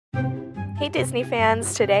Hey Disney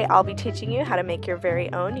fans! Today I'll be teaching you how to make your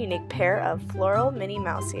very own unique pair of floral Minnie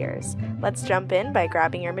Mouse ears. Let's jump in by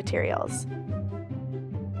grabbing your materials.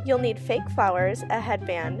 You'll need fake flowers, a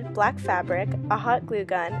headband, black fabric, a hot glue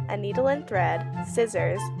gun, a needle and thread,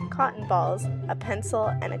 scissors, cotton balls, a pencil,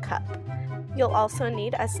 and a cup. You'll also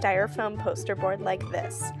need a styrofoam poster board like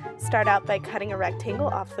this. Start out by cutting a rectangle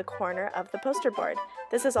off the corner of the poster board.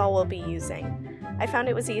 This is all we'll be using. I found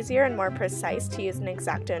it was easier and more precise to use an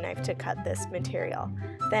X-Acto knife to cut this material.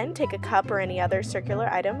 Then take a cup or any other circular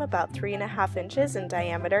item about 3.5 inches in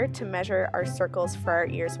diameter to measure our circles for our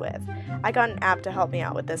ears with. I got an app to help me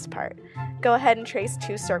out with this part. Go ahead and trace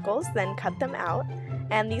 2 circles, then cut them out,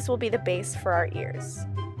 and these will be the base for our ears.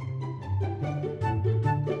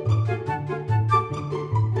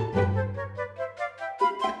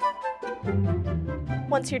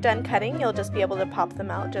 Once you're done cutting, you'll just be able to pop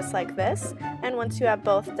them out just like this. And once you have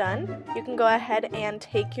both done, you can go ahead and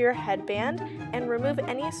take your headband and remove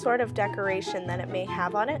any sort of decoration that it may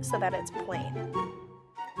have on it so that it's plain.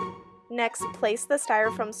 Next, place the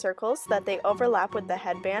styrofoam circles so that they overlap with the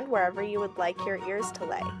headband wherever you would like your ears to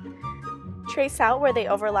lay. Trace out where they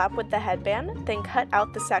overlap with the headband, then cut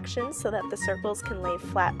out the sections so that the circles can lay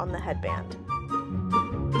flat on the headband.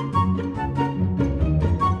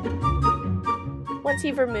 Once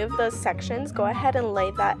you've removed those sections, go ahead and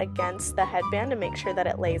lay that against the headband to make sure that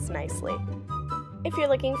it lays nicely. If you're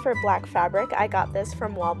looking for black fabric, I got this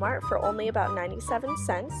from Walmart for only about 97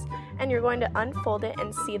 cents, and you're going to unfold it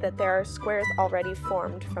and see that there are squares already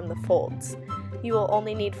formed from the folds. You will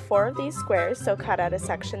only need 4 of these squares, so cut out a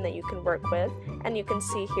section that you can work with, and you can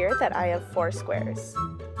see here that I have 4 squares.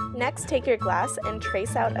 Next, take your glass and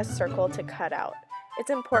trace out a circle to cut out. It's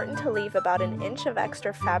important to leave about 1 inch of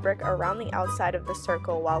extra fabric around the outside of the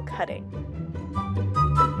circle while cutting.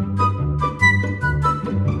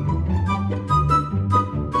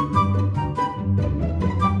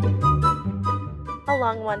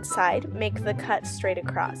 Along one side, make the cut straight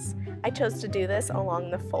across. I chose to do this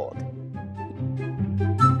along the fold.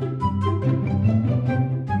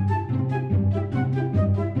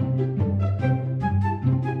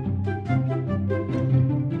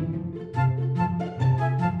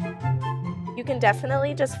 You can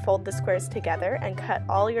definitely just fold the squares together and cut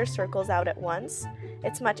all your circles out at once.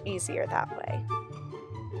 It's much easier that way.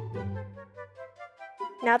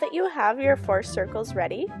 Now that you have your 4 circles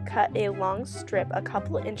ready, cut a long strip a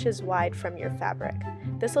couple inches wide from your fabric.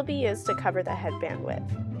 This will be used to cover the headband with.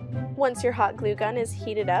 Once your hot glue gun is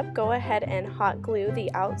heated up, go ahead and hot glue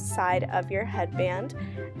the outside of your headband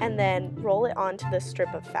and then roll it onto the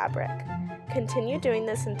strip of fabric. Continue doing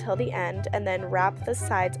this until the end and then wrap the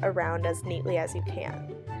sides around as neatly as you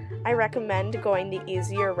can. I recommend going the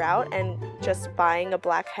easier route and just buying a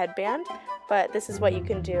black headband, but this is what you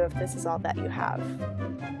can do if this is all that you have.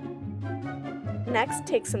 Next,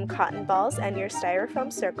 take some cotton balls and your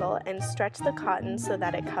styrofoam circle and stretch the cotton so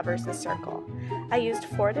that it covers the circle. I used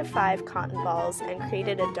 4 to 5 cotton balls and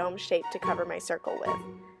created a dome shape to cover my circle with.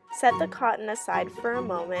 Set the cotton aside for a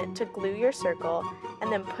moment to glue your circle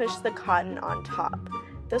and then push the cotton on top.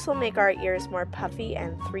 This will make our ears more puffy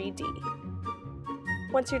and 3D.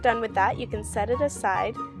 Once you're done with that, you can set it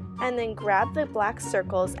aside and then grab the black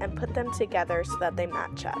circles and put them together so that they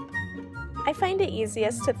match up. I find it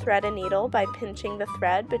easiest to thread a needle by pinching the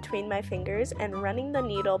thread between my fingers and running the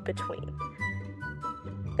needle between.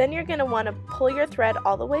 Then you're going to want to pull your thread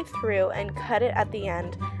all the way through and cut it at the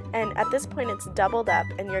end, and at this point it's doubled up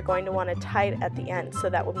and you're going to want to tie it at the end so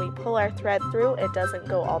that when we pull our thread through it doesn't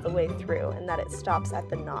go all the way through and that it stops at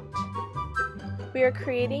the knot. We are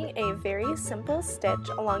creating a very simple stitch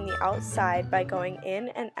along the outside by going in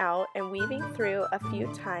and out and weaving through a few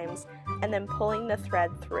times and then pulling the thread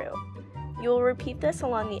through. You will repeat this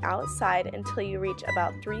along the outside until you reach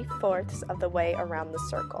about 3/4 of the way around the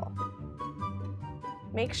circle.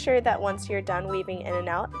 Make sure that once you're done weaving in and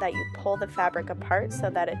out that you pull the fabric apart so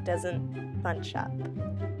that it doesn't bunch up.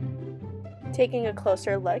 Taking a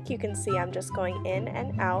closer look, you can see I'm just going in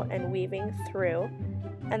and out and weaving through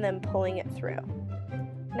and then pulling it through.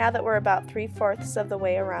 Now that we're about 3/4 of the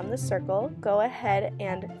way around the circle, go ahead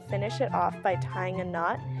and finish it off by tying a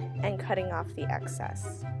knot and cutting off the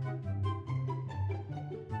excess.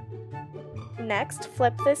 Next,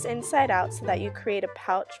 flip this inside out so that you create a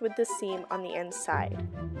pouch with the seam on the inside.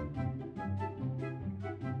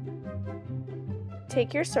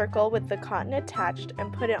 Take your circle with the cotton attached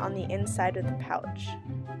and put it on the inside of the pouch.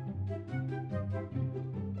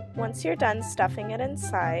 Once you're done stuffing it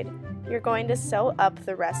inside, you're going to sew up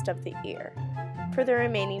the rest of the ear. For the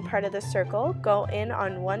remaining part of the circle, go in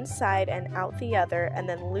on one side and out the other, and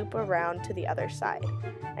then loop around to the other side.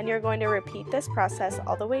 And you're going to repeat this process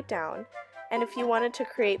all the way down. And if you wanted to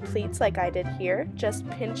create pleats like I did here, just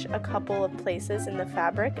pinch a couple of places in the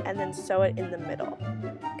fabric and then sew it in the middle.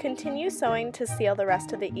 Continue sewing to seal the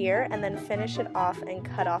rest of the ear and then finish it off and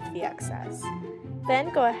cut off the excess. Then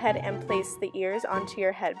go ahead and place the ears onto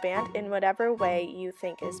your headband in whatever way you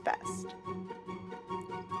think is best.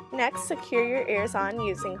 Next, secure your ears on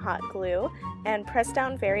using hot glue and press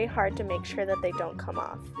down very hard to make sure that they don't come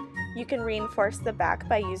off. You can reinforce the back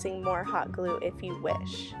by using more hot glue if you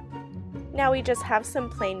wish. Now we just have some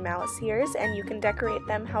plain mouse ears and you can decorate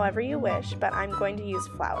them however you wish, but I'm going to use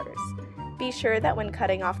flowers. Be sure that when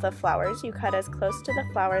cutting off the flowers, you cut as close to the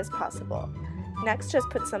flower as possible. Next, just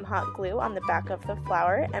put some hot glue on the back of the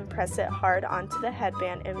flower and press it hard onto the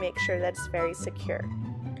headband and make sure that it's very secure.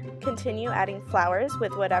 Continue adding flowers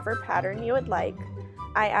with whatever pattern you would like.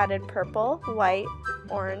 I added purple, white,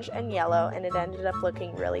 orange, and yellow, and it ended up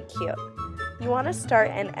looking really cute. You want to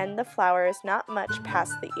start and end the flowers not much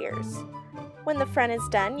past the ears. When the front is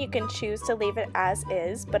done, you can choose to leave it as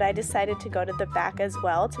is, but I decided to go to the back as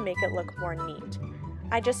well to make it look more neat.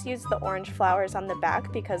 I just used the orange flowers on the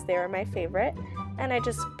back because they were my favorite, and I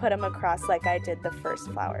just put them across like I did the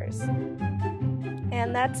first flowers.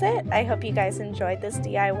 And that's it. I hope you guys enjoyed this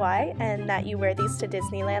DIY and that you wear these to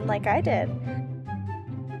Disneyland like I did.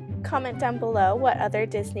 Comment down below what other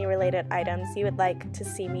Disney related items you would like to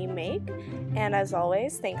see me make, and as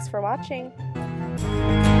always, thanks for watching.